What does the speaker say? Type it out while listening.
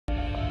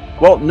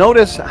Well,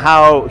 notice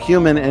how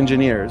human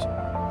engineers,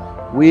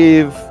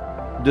 we've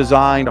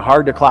designed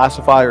hard to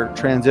classify or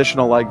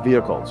transitional like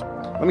vehicles.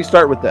 Let me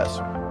start with this.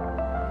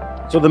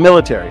 So the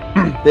military,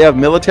 they have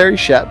military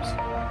ships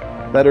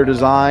that are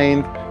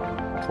designed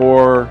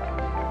for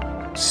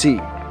sea,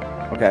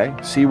 okay,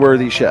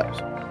 seaworthy ships.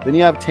 Then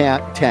you have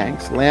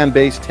tanks,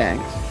 land-based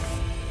tanks,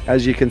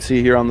 as you can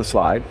see here on the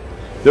slide.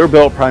 They're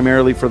built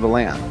primarily for the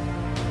land.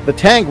 The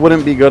tank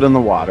wouldn't be good in the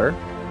water,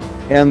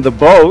 and the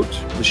boat,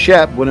 the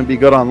ship, wouldn't be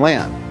good on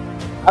land.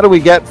 How do we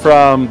get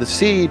from the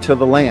sea to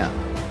the land?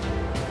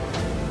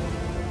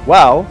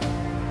 Well,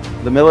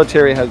 the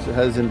military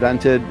has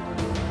invented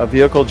a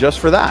vehicle just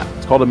for that.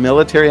 It's called a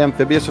military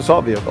amphibious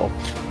assault vehicle.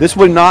 This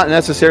would not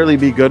necessarily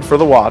be good for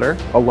the water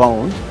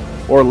alone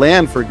or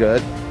land for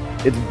good.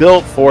 It's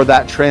built for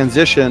that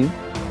transition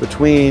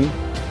between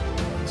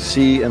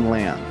sea and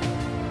land.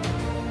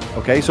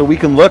 Okay, so we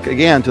can look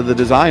again to the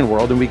design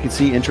world and we can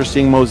see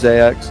interesting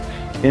mosaics,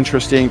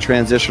 interesting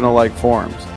transitional like forms.